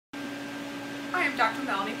Hi, I'm Dr.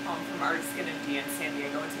 Melanie Palm from Art Skin & D in San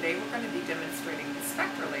Diego, and today we're going to be demonstrating the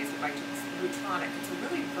Spectra Laser by Lutronic. It's a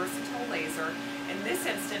really versatile laser. In this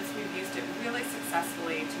instance, we've used it really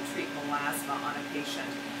successfully to treat melasma on a patient.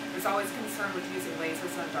 There's always concern with using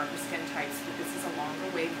lasers on darker skin types, but this is a longer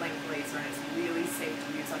wavelength laser, and it's really safe to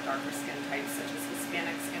use on darker skin types such as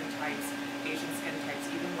Hispanic skin types, Asian skin types,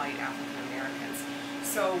 even light African Americans.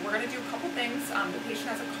 So we're going to do a couple things. The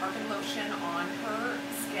patient has a carbon lotion on her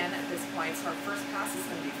skin at this point, so our first pass is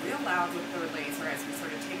going to be real loud with the laser as we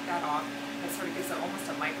sort of take that off. It sort of gives it almost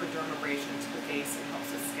a microdermabrasion to the face and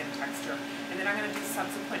helps with skin texture. And then I'm going to do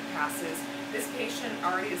subsequent passes. This patient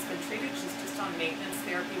already has been treated. She's just on maintenance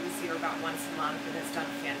therapy. We see her about once a month and has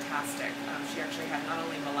done fantastic. She actually had not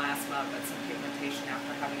only melasma but some pigmentation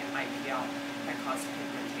after having an IPL that caused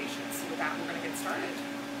pigmentation. So with that, we're going to get started.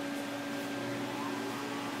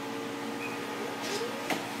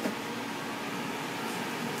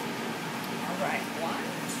 Alright, 1,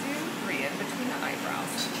 2, 3 in between the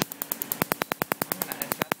eyebrows. I'm going to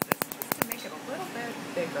adjust this just to make it a little bit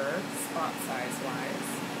bigger, spot size wise.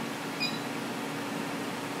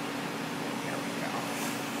 Here we go.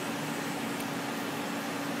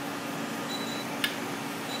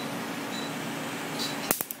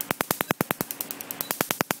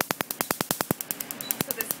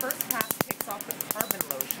 So this first pass takes off the carbon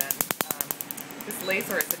lotion. This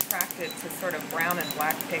laser is attracted to sort of brown and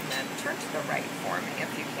black pigment. Turn to the right for me if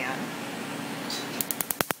you can. So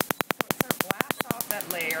it sort of blasts off that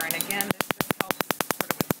layer, and again, this just helps sort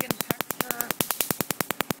of with skin texture,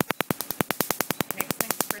 makes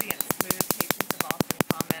things pretty and smooth. Patients have often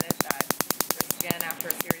commented that their skin after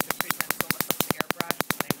a series of treatments almost looks airbrushed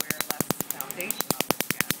and they wear less foundation on their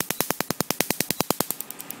skin.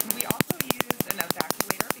 And we also use an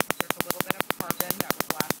evacuator because there's a little bit of carbon that we're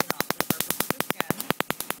blasting off the surface of the skin.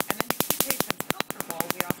 And then to keep patients comfortable,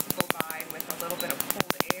 we also go by with a little bit of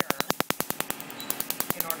cold air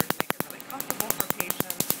in order to make it really comfortable for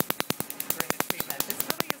patients during the treatment. This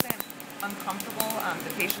really isn't uncomfortable.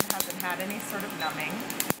 The patient hasn't had any sort of numbing.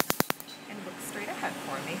 And look straight ahead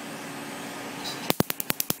for me.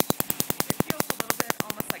 It feels a little bit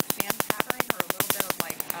almost like sand pattering or a little bit of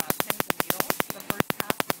like pins and needles. The first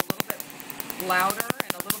pass is a little bit louder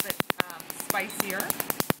and a little bit spicier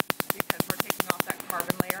because we're taking off that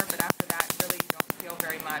carbon layer, but after that really you don't feel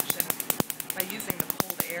very much, and by using the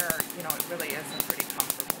cold air, you know, it really is a pretty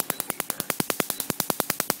comfortable procedure.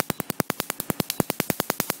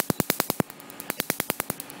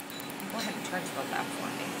 Go ahead and turn to the left for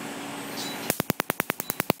me.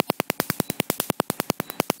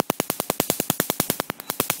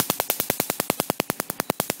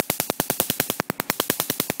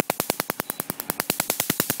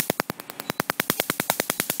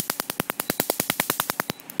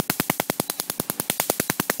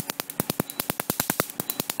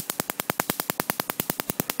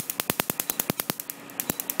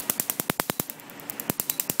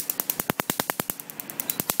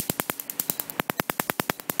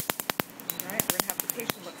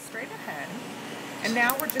 Patient look straight ahead, and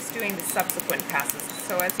now we're just doing the subsequent passes.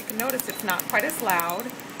 So as you can notice, it's not quite as loud,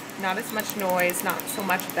 not as much noise, not so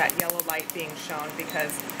much of that yellow light being shown,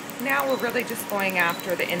 because now we're really just going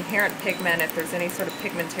after the inherent pigment if there's any sort of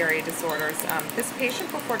pigmentary disorders. This patient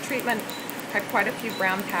before treatment had quite a few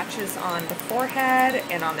brown patches on the forehead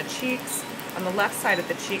and on the cheeks. On the left side of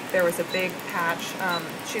the cheek there was a big patch.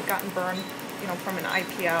 She had gotten burned, you know, from an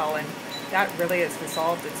IPL, and that really is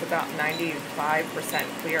resolved. It's about 95%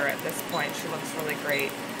 clear at this point. She looks really great.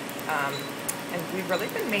 And we've really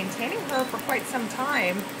been maintaining her for quite some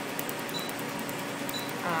time.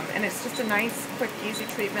 And it's just a nice, quick, easy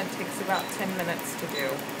treatment. It takes about 10 minutes to do.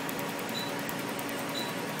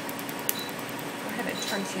 Go ahead and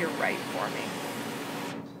turn to your right for me.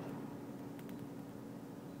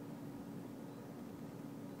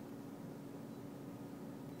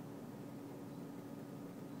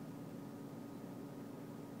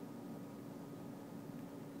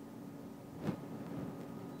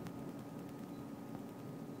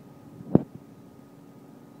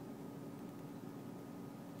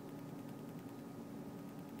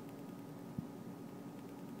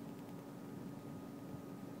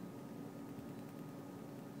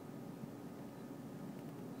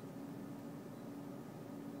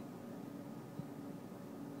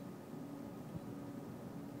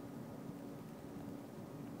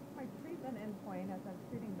 Endpoint as I'm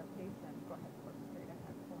treating the patient, go ahead, look straight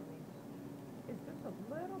ahead for me, is just a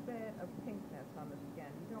little bit of pinkness on the skin.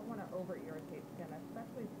 You don't want to over-irritate skin,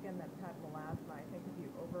 especially skin that's had melasma. I think if you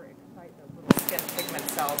over-excite those little skin pigment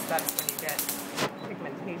cells, that's when you get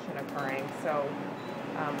pigmentation occurring. So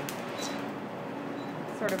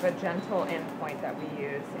sort of a gentle endpoint that we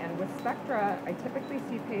use. And with Spectra, I typically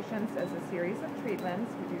see patients as a series of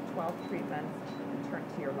treatments. We do 12 treatments. Turn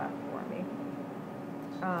to your left for me.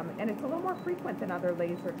 And it's a little more frequent than other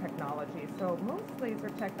laser technologies. So most laser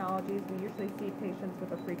technologies, we usually see patients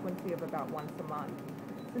with a frequency of about once a month.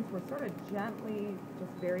 Since we're sort of gently,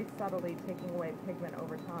 just very subtly taking away pigment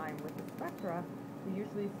over time with the Spectra, we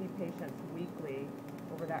usually see patients weekly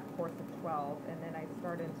over that course of 12, and then I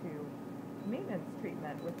start into maintenance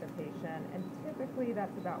treatment with the patient, and typically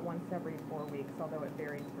that's about once every 4 weeks, although it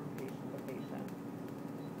varies from patient to patient.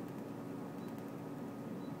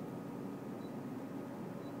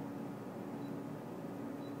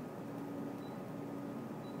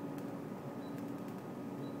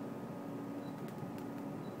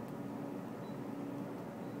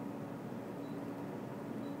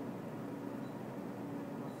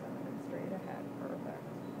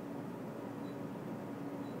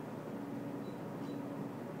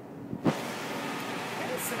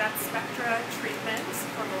 So that's Spectra treatment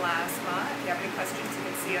for melasma. If you have any questions, you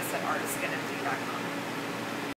can see us at artistskinmd.com.